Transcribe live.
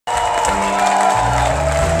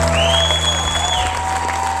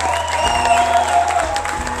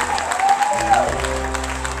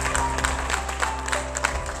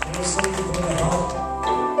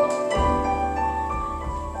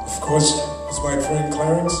my friend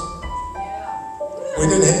Clarence. We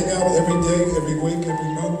didn't hang out every day, every week,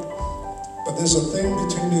 every month. But there's a thing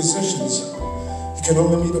between musicians. You can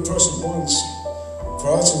only meet a person once.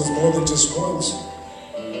 For us, it was more than just once.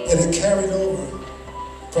 And it carried over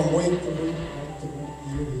from week to week,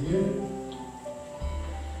 year to year.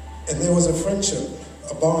 And there was a friendship,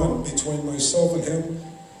 a bond between myself and him,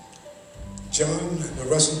 John, and the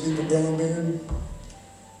rest of the People Brown Band,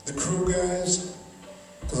 the crew guys.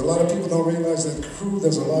 Because a lot of people don't realize that the crew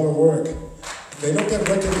does a lot of work. They don't get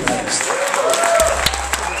recognized.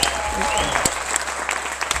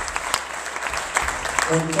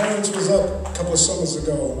 When Clarence was up a couple of summers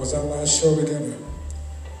ago, was our last show together,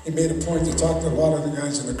 he made a point to talk to a lot of the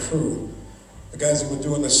guys in the crew, the guys that were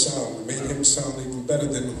doing the sound. It made him sound even better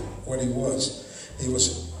than what he was. He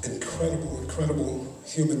was an incredible, incredible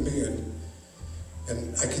human being.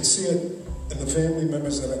 And I can see it in the family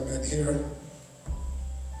members that I met here,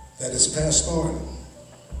 that is passed on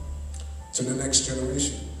to the next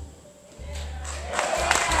generation.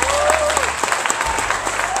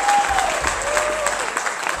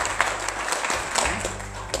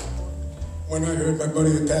 When I heard my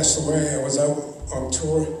buddy had passed away, I was out on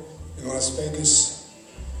tour in Las Vegas,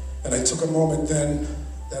 and I took a moment then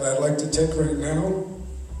that I'd like to take right now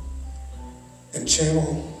and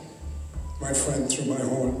channel my friend through my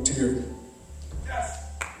own tear. Yes.